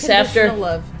 2 weeks after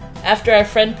our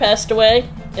friend passed away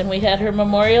and we had her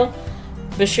memorial,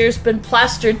 Bashir's been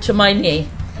plastered to my knee.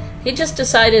 He just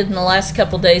decided in the last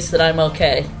couple days that I'm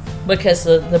okay. Because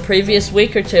the previous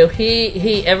week or two,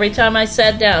 he every time I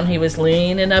sat down, he was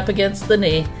leaning up against the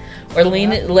knee or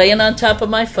laying on top of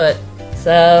my foot.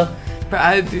 So,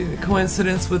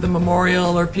 coincidence with the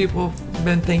memorial, or people have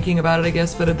been thinking about it, I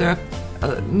guess. But there,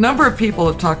 a number of people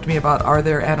have talked to me about, are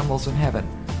there animals in heaven?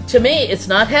 To me, it's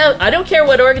not heaven. I don't care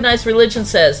what organized religion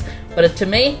says, but to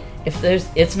me,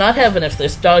 it's not heaven if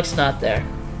there's dogs not there.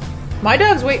 My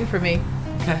dog's waiting for me.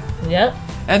 Okay. Yep.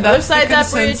 And that's the that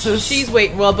consensus. bridge, she's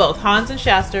waiting. Well, both Hans and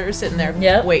Shasta are sitting there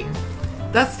waiting.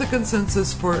 That's the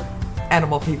consensus for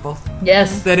animal people.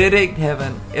 Yes. That it ain't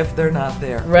heaven if they're not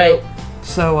there. Right.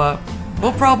 So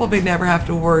we'll probably never have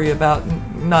to worry about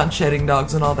non-shedding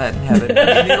dogs and all that in heaven.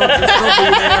 I mean, it'll just be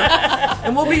there,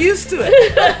 and we'll be used to it.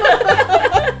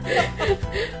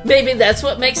 Maybe that's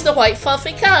what makes the white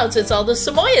fluffy cows. It's all the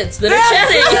Samoyeds that are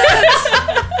shedding.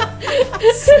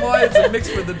 Samoyeds are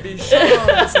mixed with the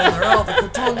Bichons, and they're all the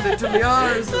Coton de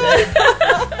Tuliars.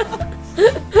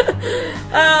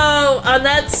 Oh, on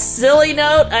that silly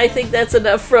note, I think that's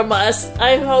enough from us.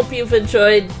 I hope you've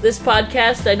enjoyed this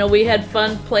podcast. I know we had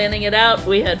fun planning it out.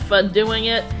 We had fun doing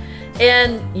it.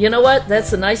 And you know what?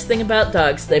 That's the nice thing about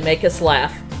dogs. They make us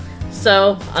laugh.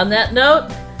 So, on that note,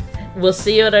 we'll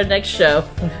see you at our next show.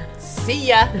 See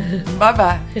ya.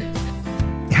 Bye-bye.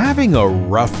 Having a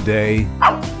rough day?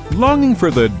 Longing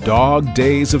for the dog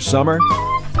days of summer?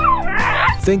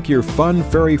 Think your fun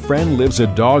furry friend lives a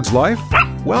dog's life?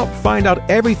 Well, find out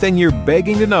everything you're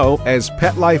begging to know as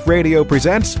Pet Life Radio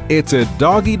presents It's a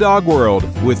Doggy Dog World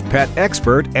with pet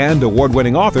expert and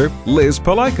award-winning author Liz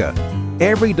Palaika.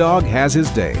 Every dog has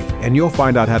his day, and you'll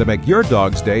find out how to make your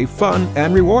dog's day fun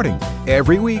and rewarding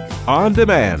every week on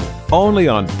demand, only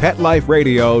on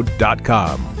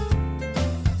PetLifeRadio.com.